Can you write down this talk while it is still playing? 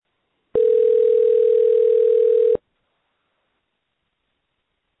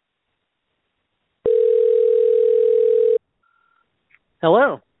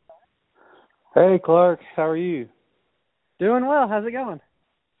Hello. Hey, Clark. How are you? Doing well. How's it going?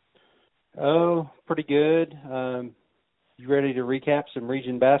 Oh, pretty good. You ready to recap some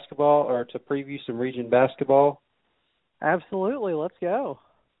region basketball or to preview some region basketball? Absolutely. Let's go.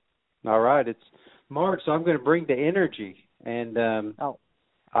 All right. It's March, so I'm going to bring the energy, and Oh,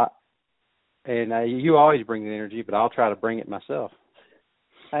 I you always bring the energy, but I'll try to bring it myself.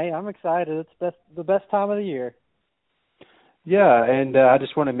 hey, I'm excited. It's the best time of the year. Yeah, and I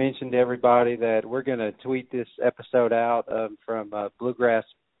just want to mention to everybody that we're going to tweet this episode out from Bluegrass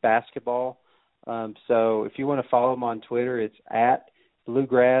Basketball. So if you want to follow them on Twitter, it's at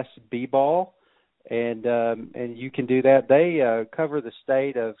Bluegrass B-Ball, and you can do that. They cover the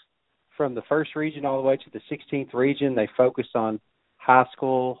state of from the first region all the way to the 16th region. They focus on high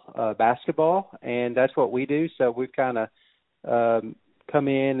school basketball, and that's what we do. So we've kind of come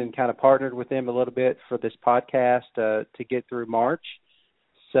in and kind of partnered with them a little bit for this podcast to get through March.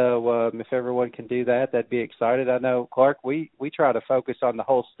 So if everyone can do that, that'd be excited. I know, Clark, we try to focus on the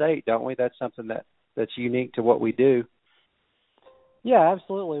whole state, don't we? That's something that's unique to what we do. Yeah,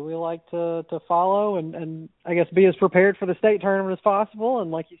 absolutely. We like to follow and I guess be as prepared for the state tournament as possible.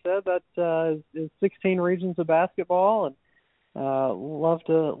 And like you said, that is 16 regions of basketball, and love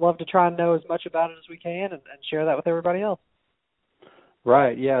to try and know as much about it as we can and share that with everybody else.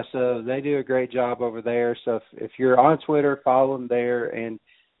 Right, yeah, so they do a great job over there. So if you're on Twitter, follow them there, and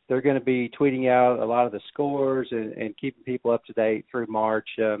they're going to be tweeting out a lot of the scores and keeping people up to date through March.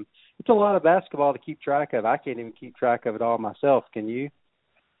 It's a lot of basketball to keep track of. I can't even keep track of it all myself. Can you?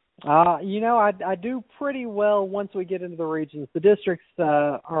 I do pretty well once we get into the regions. The districts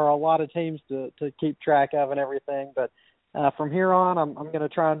are a lot of teams to keep track of and everything, but from here on, I'm going to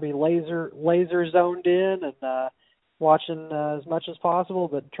try and be laser zoned in and watching as much as possible,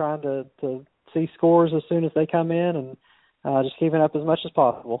 but trying to see scores as soon as they come in and just keeping up as much as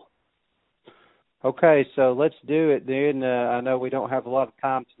possible. Okay, so let's do it then. I know we don't have a lot of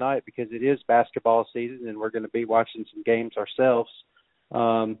time tonight because it is basketball season and we're going to be watching some games ourselves.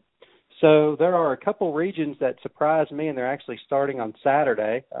 So there are a couple regions that surprised me, and they're actually starting on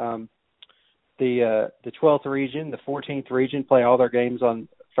Saturday. The 12th region, the 14th region play all their games on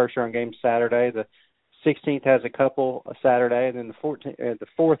first-round games Saturday. The 16th has a couple Saturday, and then the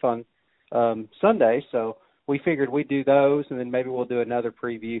 4th on Sunday. So we figured we'd do those, and then maybe we'll do another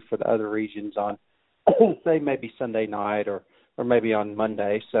preview for the other regions on, say, maybe Sunday night or maybe on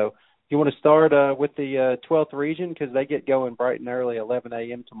Monday. So you want to start with the 12th region because they get going bright and early, 11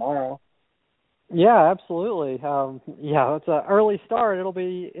 a.m. tomorrow. Yeah, absolutely. It's an early start. It'll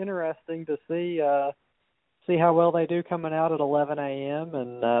be interesting to see how well they do coming out at 11 a.m.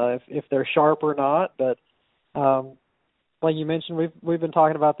 and if they're sharp or not. But like you mentioned, we've been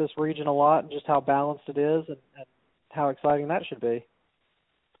talking about this region a lot and just how balanced it is and how exciting that should be.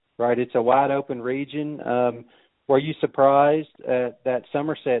 Right, it's a wide open region. Were you surprised that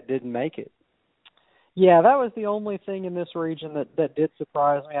Somerset didn't make it? Yeah, that was the only thing in this region that did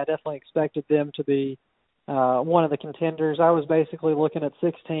surprise me. I definitely expected them to be one of the contenders. I was basically looking at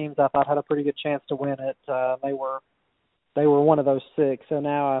 6 teams I thought had a pretty good chance to win it. They were one of those 6. So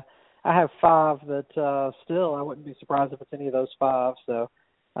now I have 5 that still I wouldn't be surprised if it's any of those 5. So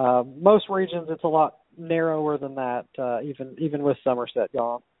most regions it's a lot narrower than that, even with Somerset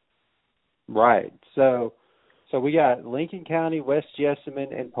gone. Right. So we got Lincoln County, West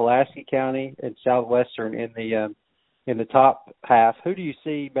Jessamine, and Pulaski County and Southwestern in the top half. Who do you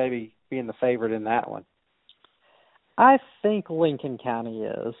see maybe being the favorite in that one? I think Lincoln County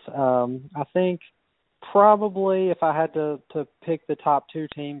is. I think probably if I had to pick the top 2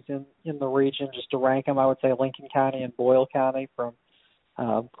 teams in the region just to rank them, I would say Lincoln County and Boyle County.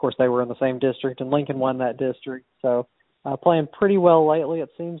 Of course, they were in the same district, and Lincoln won that district. So playing pretty well lately, it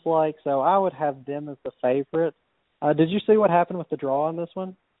seems like. So I would have them as the favorite. Did you see what happened with the draw on this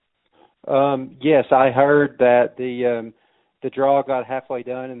one? Yes, I heard that the draw got halfway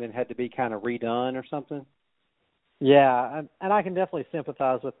done and then had to be kind of redone or something. Yeah, and I can definitely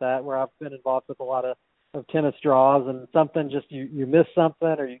sympathize with that, where I've been involved with a lot of tennis draws, and something just you miss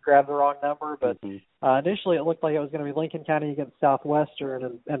something or you grab the wrong number. But initially it looked like it was going to be Lincoln County against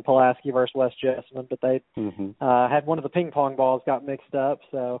Southwestern and Pulaski versus West Jessamine, but they had one of the ping pong balls got mixed up.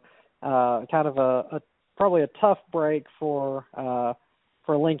 So kind of probably a tough break for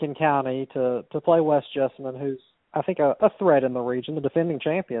Lincoln County to play West Jessamine, who's I think a threat in the region, the defending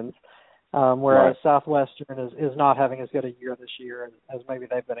champions. Whereas Right. Southwestern is not having as good a year this year as maybe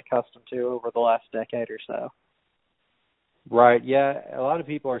they've been accustomed to over the last decade or so. Right. Yeah, a lot of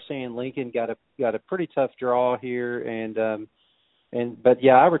people are saying Lincoln got a pretty tough draw here, and But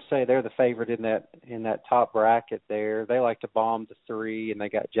yeah, I would say they're the favorite in that top bracket there. They like to bomb the 3, and they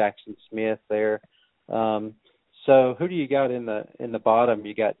got Jackson Smith there. So who do you got in the bottom?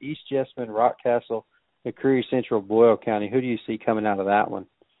 You got East Jessamine, Rockcastle, McCreary Central, Boyle County. Who do you see coming out of that one?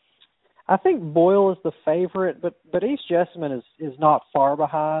 I think Boyle is the favorite, but East Jessamine is not far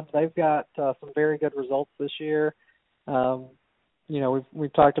behind. They've got some very good results this year.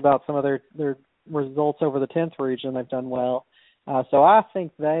 We've talked about some of their results over the 10th region. They've done well. So I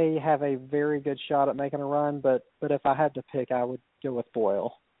think they have a very good shot at making a run, but if I had to pick, I would go with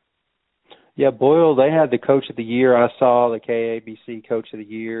Boyle. Yeah, Boyle, they had the Coach of the Year. I saw the KABC Coach of the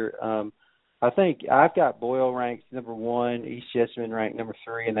Year. I think I've got Boyle ranked number 1, East Jessamine ranked number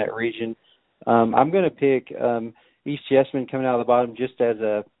 3 in that region. I'm going to pick East Jessamine coming out of the bottom just as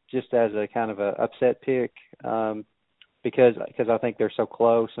a kind of a upset pick because I think they're so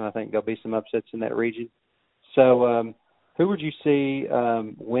close, and I think there'll be some upsets in that region. So who would you see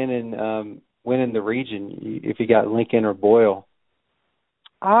winning the region if you got Lincoln or Boyle?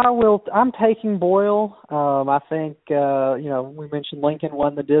 I'm taking Boyle. I think we mentioned Lincoln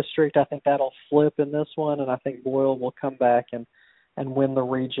won the district. I think that'll flip in this one, and I think Boyle will come back and win the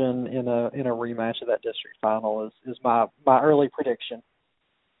region in a rematch of that district final. Is my early prediction.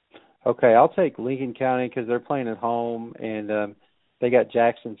 Okay, I'll take Lincoln County because they're playing at home, and they got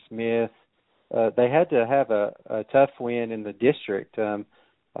Jackson Smith. They had to have a tough win in the district.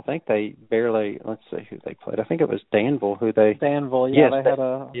 I think they barely. Let's see who they played. I think it was Danville Danville, yeah. Yes, they had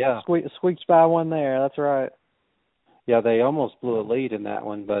a squeaked by one there. That's right. Yeah, they almost blew a lead in that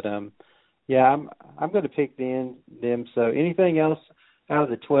one, but yeah, I'm going to pick them. So anything else out of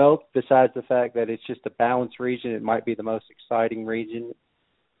the 12th besides the fact that it's just a balanced region? It might be the most exciting region.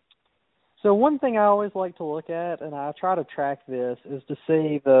 So one thing I always like to look at, and I try to track this, is to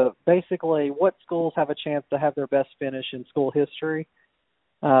see basically what schools have a chance to have their best finish in school history.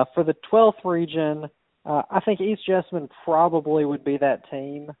 For the 12th region, I think East Jessamine probably would be that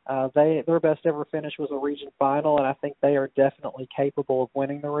team. Their best ever finish was a region final, and I think they are definitely capable of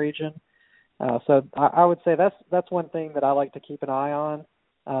winning the region. So I would say that's one thing that I like to keep an eye on.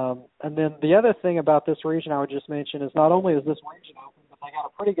 And then the other thing about this region I would just mention is not only is this region open, but they got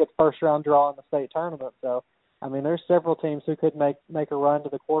a pretty good first-round draw in the state tournament. So, I mean, there's several teams who could make a run to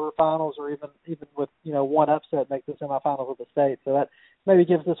the quarterfinals or even with one upset make the semifinals of the state. So that maybe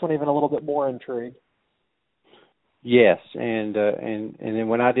gives this one even a little bit more intrigue. Yes, and then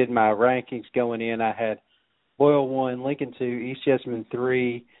when I did my rankings going in, I had Boyle 1, Lincoln 2, East Jessamine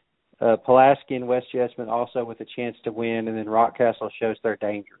 3, Pulaski and West Jessamine also with a chance to win, and then Rockcastle shows they're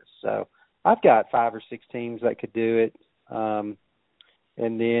dangerous. So I've got 5 or 6 teams that could do it.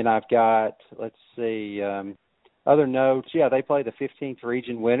 And then I've got, let's see, other notes. Yeah, they play the 15th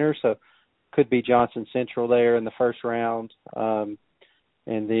region winner, so could be Johnson Central there in the first round. And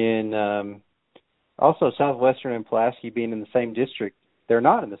then also Southwestern and Pulaski being in the same district. They're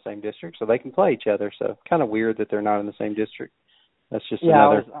not in the same district, so they can play each other. So kind of weird that they're not in the same district. That's just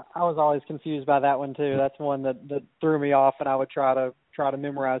another. I was always confused by that one too. That's one that threw me off, and I would try to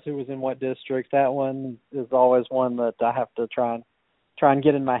memorize who was in what district. That one is always one that I have to try and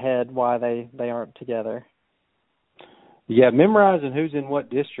get in my head why they aren't together. Yeah, memorizing who's in what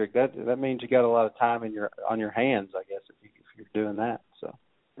district, that means you got a lot of time on your hands, I guess, if you're doing that. So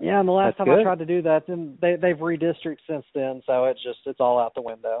yeah, and the last time good. I tried to do that, then they've redistricted since then, so it's all out the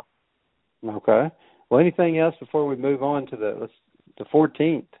window. Okay. Well, anything else before we move on to the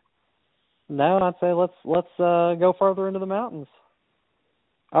 14th? No, I'd say let's go further into the mountains.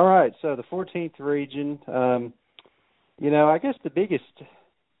 All right. So the 14th region, I guess the biggest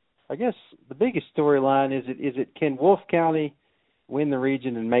storyline is it can Wolfe County win the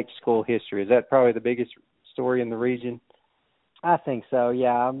region and make school history? Is that probably the biggest story in the region? I think so,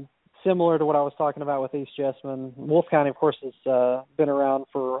 yeah. Similar to what I was talking about with East Jessamine. Wolfe County, of course, has been around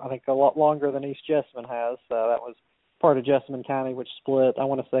for, I think, a lot longer than East Jessamine has. That was part of Jessamine County, which split, I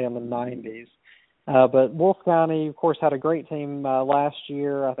want to say, in the 90s. But Wolfe County, of course, had a great team last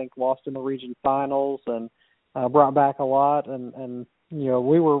year. I think lost in the region finals and brought back a lot. And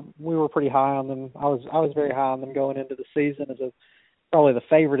we were pretty high on them. I was very high on them going into the season as probably the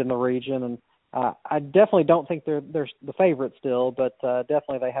favorite in the region. And I definitely don't think they're the favorite still, but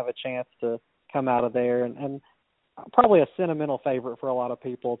definitely they have a chance to come out of there and probably a sentimental favorite for a lot of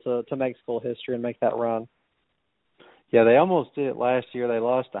people to make school history and make that run. Yeah, they almost did it last year. They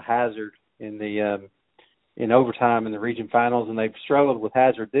lost to Hazard in the in overtime in the region finals, and they've struggled with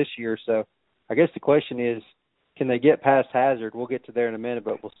Hazard this year. So I guess the question is, can they get past Hazard? We'll get to there in a minute,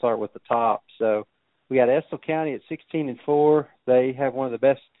 but we'll start with the top. So we got Estill County at 16-4. They have one of the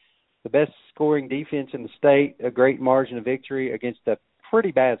best the best scoring defense in the state, a great margin of victory against a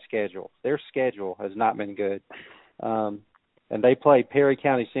pretty bad schedule. Their schedule has not been good. And they play Perry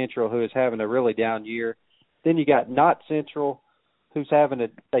County Central, who is having a really down year. Then you got Knott Central, who's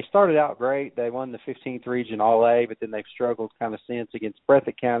they started out great. They won the 15th region All-A, but then they've struggled kind of since against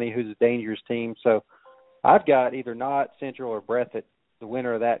Breathitt County, who's a dangerous team. So I've got either Knott Central or Breathitt, the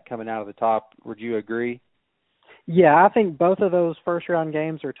winner of that, coming out of the top. Would you agree? Yeah, I think both of those first-round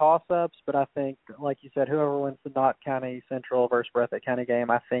games are toss-ups, but I think, like you said, whoever wins the Knott County Central versus Breathitt County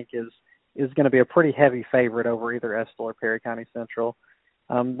game, I think is going to be a pretty heavy favorite over either Estill or Perry County Central.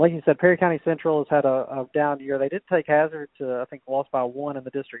 Like you said, Perry County Central has had a down year. They did take Hazard to, I think, lost by 1 in the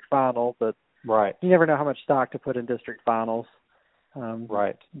district final, but right. You never know how much stock to put in district finals.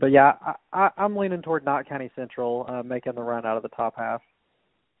 Right. But, yeah, I'm leaning toward Knott County Central making the run out of the top half.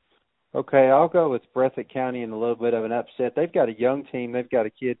 Okay, I'll go with Breathitt County in a little bit of an upset. They've got a young team. They've got a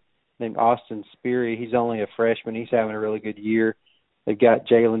kid named Austin Speary. He's only a freshman. He's having a really good year. They've got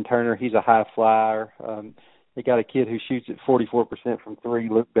Jalen Turner. He's a high flyer. They got a kid who shoots at 44% from three,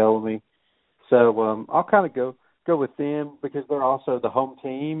 Luke Bellamy. So I'll kind of go with them because they're also the home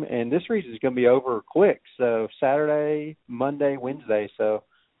team, and this region is going to be over quick. So Saturday, Monday, Wednesday. So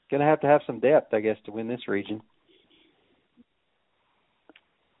going to have some depth, I guess, to win this region.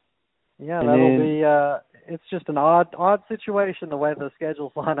 Yeah, that'll be. It's just an odd situation the way the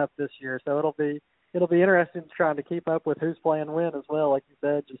schedules line up this year. So it'll be interesting trying to keep up with who's playing when as well. Like you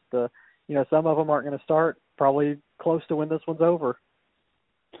said, just some of them aren't going to start probably close to when this one's over.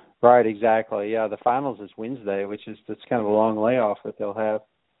 Right, exactly. Yeah, the finals is Wednesday, that's kind of a long layoff that they'll have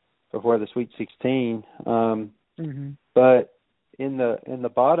before the Sweet 16. But in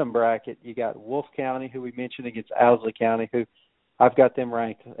the bottom bracket, you got Wolfe County, who we mentioned, against Owsley County, who I've got them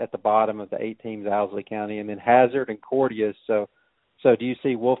ranked at the bottom of the 8 teams, Owsley County, and then Hazard and Cordia. So do you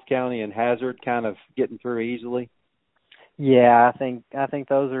see Wolfe County and Hazard kind of getting through easily? Yeah, I think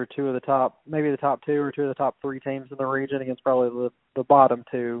those are two of the top, maybe the top 2 or 2 of the top 3 teams in the region against probably the bottom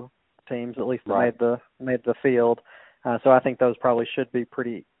 2 teams, at least that made the field. So I think those probably should be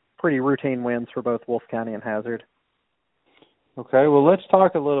pretty routine wins for both Wolfe County and Hazard. Okay, well, let's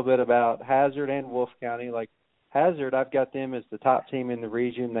talk a little bit about Hazard and Wolfe County. Like Hazard, I've got them as the top team in the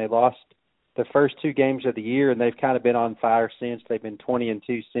region. They lost the first 2 games of the year, and they've kind of been on fire since. They've been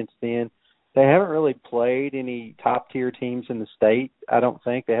 20-2 since then. They haven't really played any top-tier teams in the state, I don't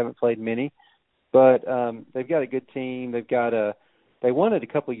think. They haven't played many. But they've got a good team. They won it a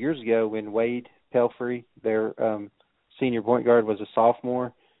couple of years ago when Wade Pelfrey, their senior point guard, was a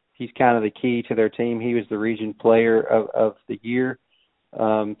sophomore. He's kind of the key to their team. He was the region player of the year.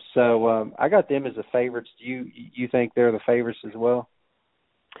 So I got them as the favorites. Do you think they're the favorites as well?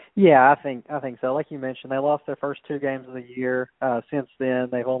 Yeah, I think so. Like you mentioned, they lost their first 2 games of the year. Since then,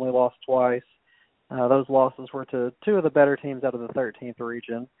 they've only lost twice. Those losses were to 2 of the better teams out of the 13th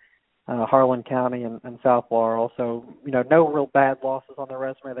region, Harlan County and South Laurel. So, no real bad losses on their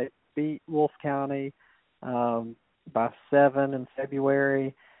resume. They beat Wolfe County by 7 in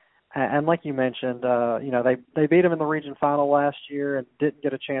February. And like you mentioned, they beat them in the region final last year and didn't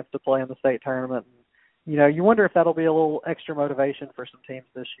get a chance to play in the state tournament. You wonder if that'll be a little extra motivation for some teams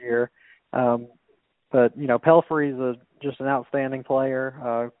this year. But Pelfrey's just an outstanding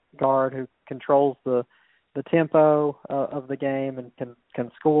player, guard who controls the tempo of the game and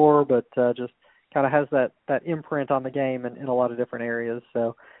can score, but just kind of has that imprint on the game in a lot of different areas.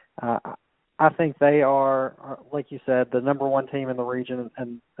 So I think they are, like you said, the number 1 team in the region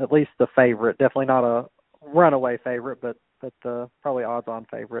and at least the favorite. Definitely not a runaway favorite, but probably odds-on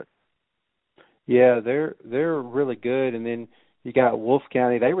favorite. Yeah, they're really good. And then you got Wolfe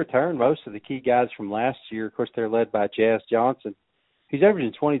County. They returned most of the key guys from last year. Of course, they're led by Jazz Johnson. He's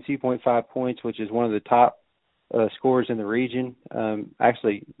averaging 22.5 points, which is one of the top scorers in the region,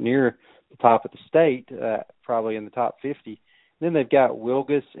 actually near the top of the state, probably in the top 50. Then they've got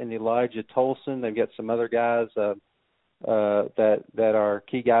Wilgus and Elijah Tolson. They've got some other guys that are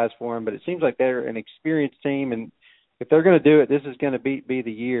key guys for them. But it seems like they're an experienced team, and if they're going to do it, this is going to be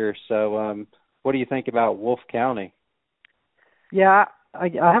the year. So what do you think about Wolfe County? Yeah, I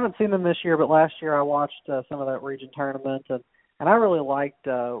haven't seen them this year, but last year I watched some of that region tournament, and I really liked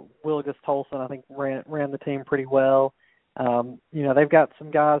Wilgus Tolson. I think ran the team pretty well. They've got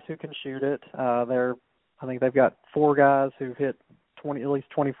some guys who can shoot it. I think they've got 4 guys who've hit at least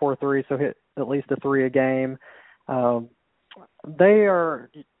 24 threes, so hit at least a 3 a game. They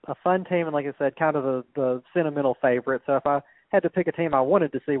are a fun team, and like I said, kind of the sentimental favorite. So if I had to pick a team I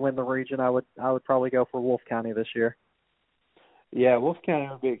wanted to see win the region, I would probably go for Wolfe County this year. Yeah, Wolf County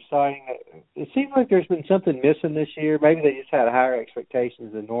would be exciting. It seems like there's been something missing this year. Maybe they just had higher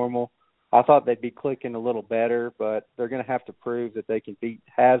expectations than normal. I thought they'd be clicking a little better, but they're going to have to prove that they can beat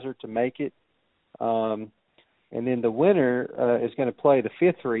Hazard to make it. And then the winner is going to play the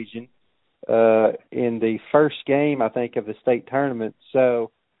fifth region in the first game, I think, of the state tournament.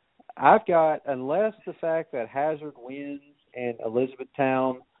 So I've got, unless the fact that Hazard wins and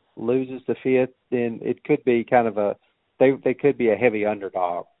Elizabethtown loses the fifth, then it could be kind of they could be a heavy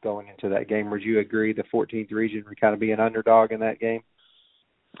underdog going into that game. Would you agree the 14th region would kind of be an underdog in that game?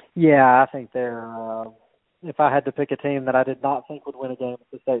 Yeah, I think they're. If I had to pick a team that I did not think would win a game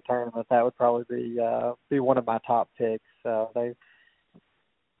at the state tournament, that would probably be one of my top picks. They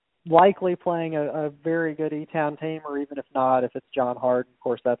likely playing a very good E-Town team, or even if not, if it's John Hardin, of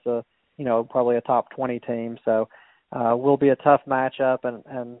course that's probably a top 20 team. So will be a tough matchup,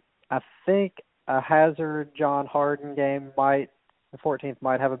 and I think a Hazard John Hardin game the 14th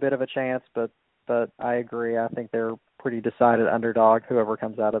might have a bit of a chance, but I agree. I think they're pretty decided underdog, whoever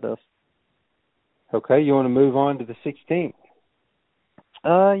comes out of this. Okay, you want to move on to the 16th?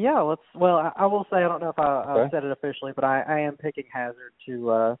 Yeah, let's. Well, I will say I don't know if I said it officially, but I am picking Hazard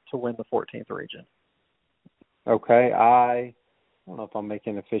to win the 14th region. Okay, I don't know if I'm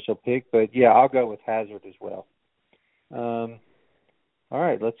making an official pick, but yeah, I'll go with Hazard as well. All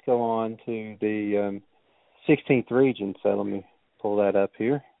right, let's go on to the 16th region. So let me pull that up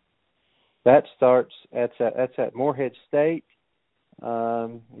here. That starts that's at Morehead State.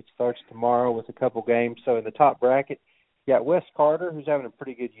 It starts tomorrow with a couple games. So in the top bracket, you got West Carter, who's having a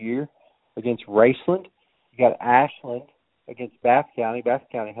pretty good year, against Raceland. You got Ashland against Bath County. Bath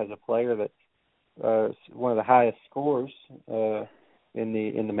County has a player that's one of the highest scorers in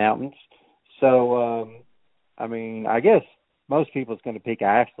the mountains. So I mean, I guess most people's going to pick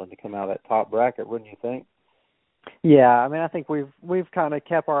Ashland to come out of that top bracket, wouldn't you think? Yeah, I mean, I think we've kind of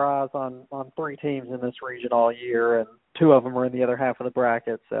kept our eyes on three teams in this region all year, and two of them are in the other half of the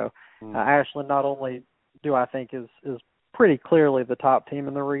bracket. So Ashland not only do I think is pretty clearly the top team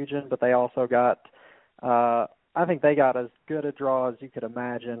in the region, but they also got I think they got as good a draw as you could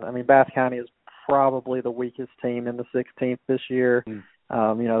imagine. I mean, Bath County is probably the weakest team in the 16th this year.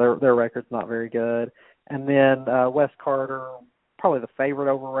 Their record's not very good. And then West Carter, probably the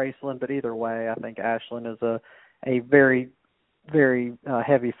favorite over Raceland, but either way, I think Ashland is a very, very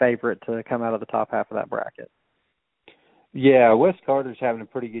heavy favorite to come out of the top half of that bracket. Yeah, West Carter's having a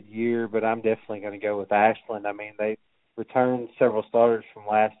pretty good year, but I'm definitely going to go with Ashland. I mean, they returned several starters from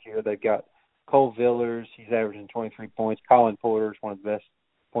last year. They've got Cole Villers, he's averaging 23 points. Colin Porter's one of the best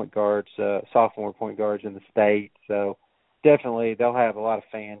point guards, sophomore point guards in the state. So definitely they'll have a lot of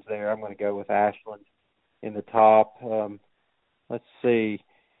fans there. I'm going to go with Ashland in the top. Let's see.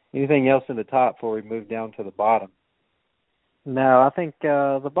 Anything else in the top before we move down to the bottom? No, I think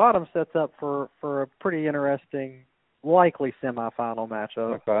the bottom sets up for a pretty interesting, likely semifinal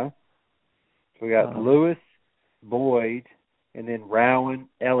matchup. Okay. So we got Lewis, Boyd, and then Rowan,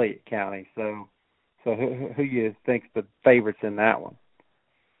 Elliott County. So who you think's the favorites in that one?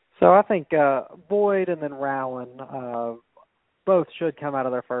 So I think Boyd and then Rowan both should come out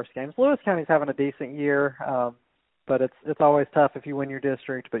of their first games. Lewis County's having a decent year, but it's always tough if you win your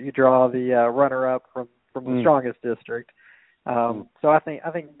district, but you draw the runner-up from the strongest district. So I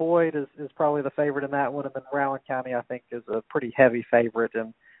think Boyd is probably the favorite in that one, and then Rowan County I think is a pretty heavy favorite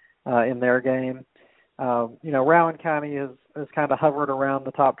in their game. Rowan County has kind of hovered around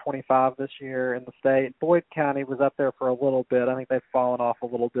the top 25 this year in the state. Boyd County was up there for a little bit. I think they've fallen off a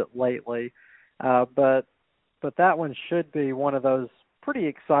little bit lately, but that one should be one of those pretty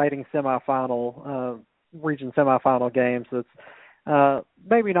exciting region semifinal games. That's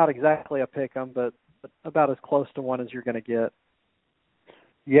maybe not exactly a pick 'em, but about as close to one as you're going to get.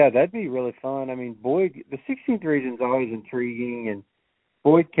 Yeah, that'd be really fun. I mean, Boyd, the 16th region is always intriguing, and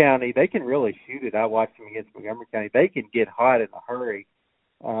Boyd County, they can really shoot it. I watched them against Montgomery County. They can get hot in a hurry.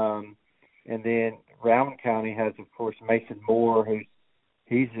 And then Rowan County has, of course, Mason Moore,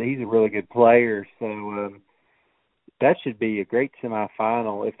 he's a really good player. So that should be a great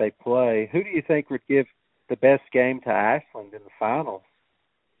semifinal if they play. Who do you think would give the best game to Ashland in the finals?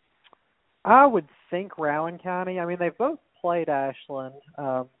 I would think Rowan County. I mean, they've both played Ashland.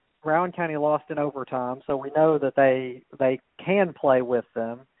 Rowan County lost in overtime, so we know that they can play with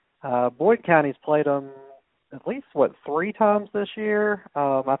them. Boyd County's played them at least 3 times this year.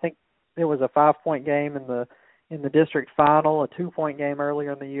 I think there was a 5-point game in the district final, a 2-point game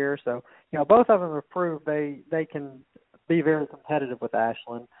earlier in the year. So both of them have proved they can be very competitive with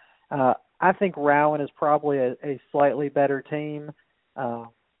Ashland. I think Rowan is probably a slightly better team.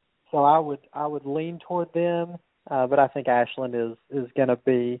 So I would lean toward them. but I think Ashland is going to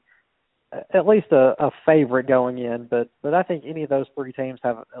be at least a favorite going in. But I think any of those three teams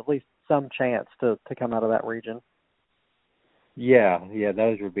have at least some chance to come out of that region. Yeah,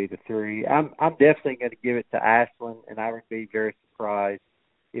 those would be the three. I'm definitely going to give it to Ashland, and I would be very surprised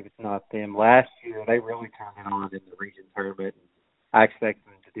if it's not them. Last year, they really turned it on in the region tournament. I expect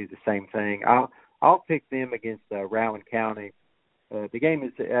them to do the same thing. I'll pick them against Rowan County. The game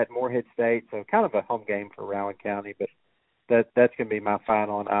is at Morehead State, so kind of a home game for Rowan County, but that's going to be my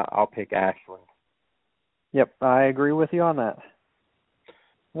final, and I'll pick Ashland. Yep, I agree with you on that.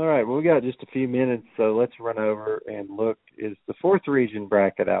 All right, well, we got just a few minutes, so let's run over and look. Is the fourth region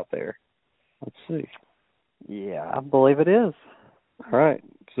bracket out there? Let's see. Yeah, I believe it is. All right,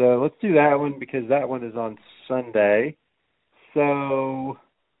 so let's do that one because that one is on Sunday. So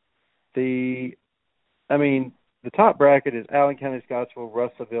the top bracket is Allen County, Scottsville,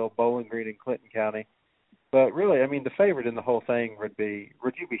 Russellville, Bowling Green, and Clinton County. But really, the favorite in the whole thing would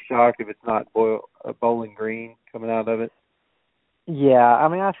you be shocked if it's not Bowling Green coming out of it? Yeah,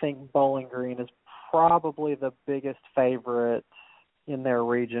 I think Bowling Green is probably the biggest favorite in their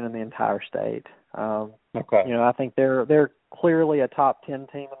region in the entire state. Okay. I think they're clearly a top 10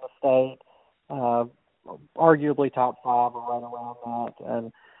 team in the state, arguably top 5 or right around that.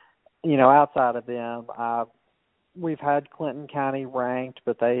 And, outside of them, we've had Clinton County ranked,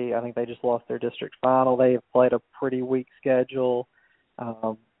 but I think they just lost their district final. They have played a pretty weak schedule.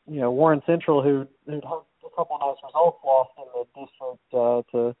 Warren Central, who had a couple of nice results, lost in the district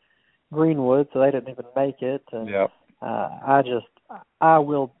to Greenwood, so they didn't even make it. And I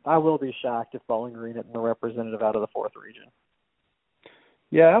will be shocked if Bowling Green isn't the representative out of the fourth region.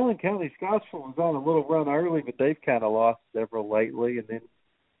 Yeah, Allen County, Scottsville was on a little run early, but they've kind of lost several lately, and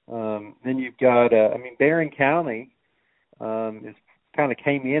then you've got Barron County is kind of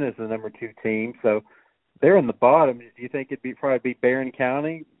came in as the number 2 team, so they're in the bottom. Do you think it'd probably be Barron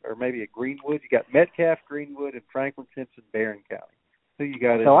County or maybe a Greenwood? You got Metcalf, Greenwood, and Franklin Simpson, Barron County. Who you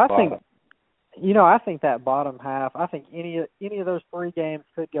got in the bottom? I think that bottom half, I think any of those 3 games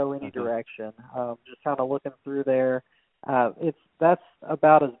could go any direction. Just kind of looking through there, that's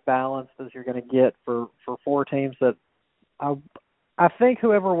about as balanced as you're going to get for 4 teams. That I think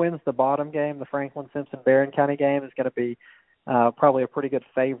whoever wins the bottom game, the Franklin Simpson Barron County game, is going to be probably a pretty good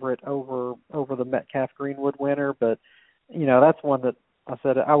favorite over the Metcalf Greenwood winner. But that's one that I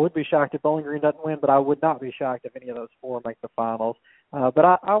said I would be shocked if Bowling Green doesn't win, but I would not be shocked if any of those 4 make the finals. But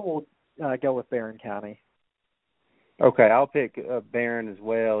I will go with Barron County. Okay, I'll pick Barron as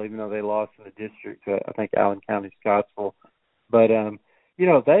well, even though they lost in the district to, I think, Allen County, Scottsville. But,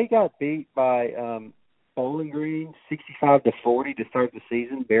 they got beat by Bowling Green 65-40 to start the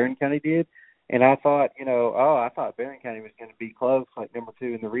season. Barron County did. And I thought, I thought Barron County was going to be close, like number 2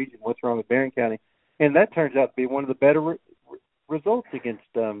 in the region. What's wrong with Barron County? And that turns out to be one of the better results against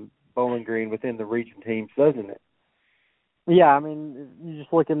Bowling Green within the region teams, doesn't it? Yeah, you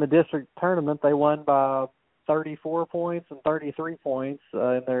just look in the district tournament, they won by 34 points and 33 points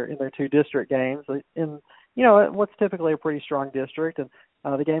in their 2 district games. In what's typically a pretty strong district, and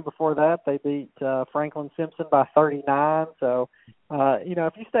the game before that they beat Franklin Simpson by 39. So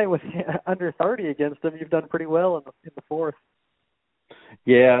if you stay with under 30 against them, you've done pretty well in the fourth.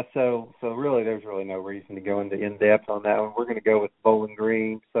 Yeah, so really there's really no reason to go into in-depth on that one. We're going to go with Bowling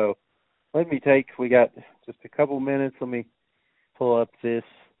Green. So we got just a couple minutes. Let me pull up this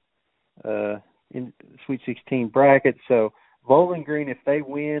in Sweet 16 bracket. So Bowling Green, if they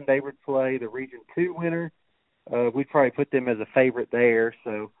win, they would play the Region 2 winner. We'd probably put them as a favorite there.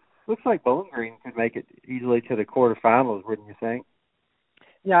 So looks like Bowling Green could make it easily to the quarterfinals, wouldn't you think?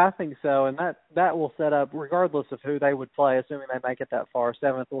 Yeah, I think so, and that will set up, regardless of who they would play, assuming they make it that far,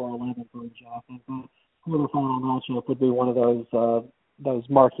 7th or 11th range. I think the quarterfinal matchup would be one of those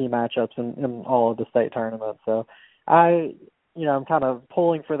marquee matchups in all of the state tournaments. So I'm kind of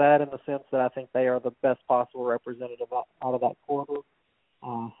pulling for that in the sense that I think they are the best possible representative out of that quarter.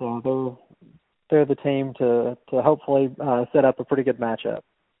 So they're the team to hopefully set up a pretty good matchup.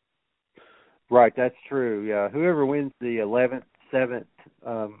 Right, that's true. Yeah, whoever wins the 11th, 7th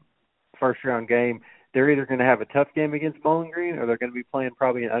first round game, they're either going to have a tough game against Bowling Green or they're going to be playing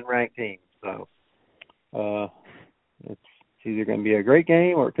probably an unranked team. So it's either going to be a great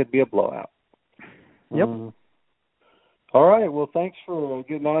game or it could be a blowout. Yep. All right. Well, thanks for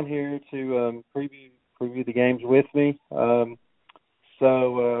getting on here to preview the games with me.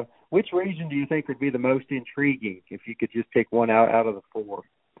 So which region do you think would be the most intriguing if you could just pick one out of the 4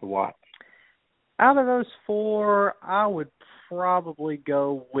 to watch? Out of those 4, I would probably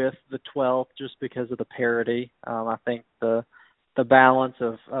go with the 12th just because of the parity. I think the balance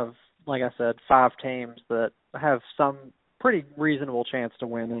of like I said, 5 teams that have some pretty reasonable chance to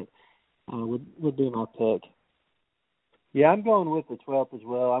win it. Would be my pick. Yeah, I'm going with the 12th as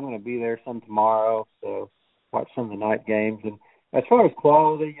well. I'm going to be there some tomorrow, so watch some of the night games. And as far as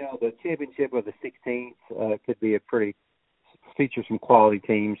quality, the championship of the 16th could be feature some quality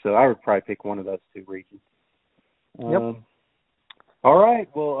teams. So I would probably pick one of those two regions. Yep. All right.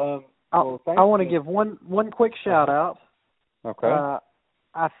 Well, I want to give one quick shout out. Okay.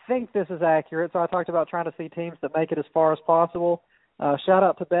 I think this is accurate. So I talked about trying to see teams that make it as far as possible. Shout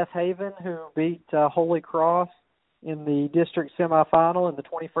out to Beth Haven, who beat Holy Cross in the district semifinal in the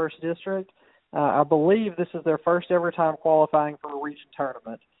 21st district. I believe this is their first ever time qualifying for a region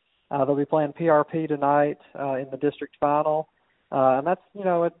tournament. They'll be playing PRP tonight in the district final. And that's,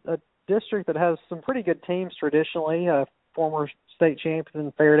 a district that has some pretty good teams traditionally, former state champions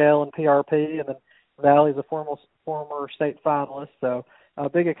in Fairdale and PRP, and then Valley's a former state finalist. So a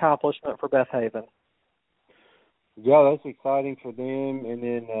big accomplishment for Beth Haven. Yeah, that's exciting for them. And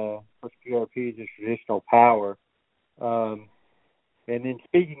then, of PRP is a traditional power. And then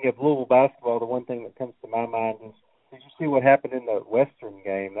speaking of Louisville basketball, the one thing that comes to my mind is, did you see what happened in the Western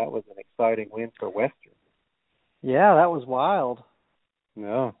game? That was an exciting win for Western. Yeah, that was wild.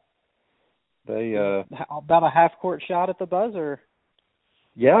 No. They about a half-court shot at the buzzer.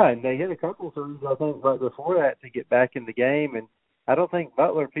 Yeah, and they hit a couple of threes, I think, right before that to get back in the game. And I don't think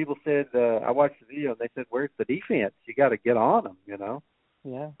Butler, people said, I watched the video, and they said, where's the defense? You got to get on them,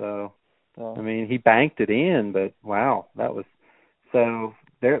 Yeah. So, I mean, he banked it in, but wow, that was – so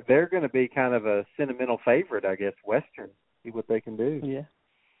they're going to be kind of a sentimental favorite, I guess, Western, see what they can do. Yeah.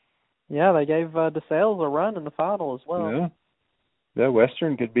 Yeah, they gave DeSales a run in the final as well. Yeah. Yeah,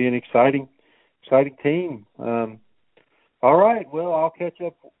 Western could be an exciting team. All right, well, I'll catch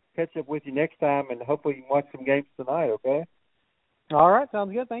up with you next time, and hopefully you can watch some games tonight, okay? All right,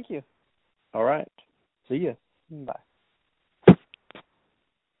 sounds good. Thank you. All right. See ya. Bye.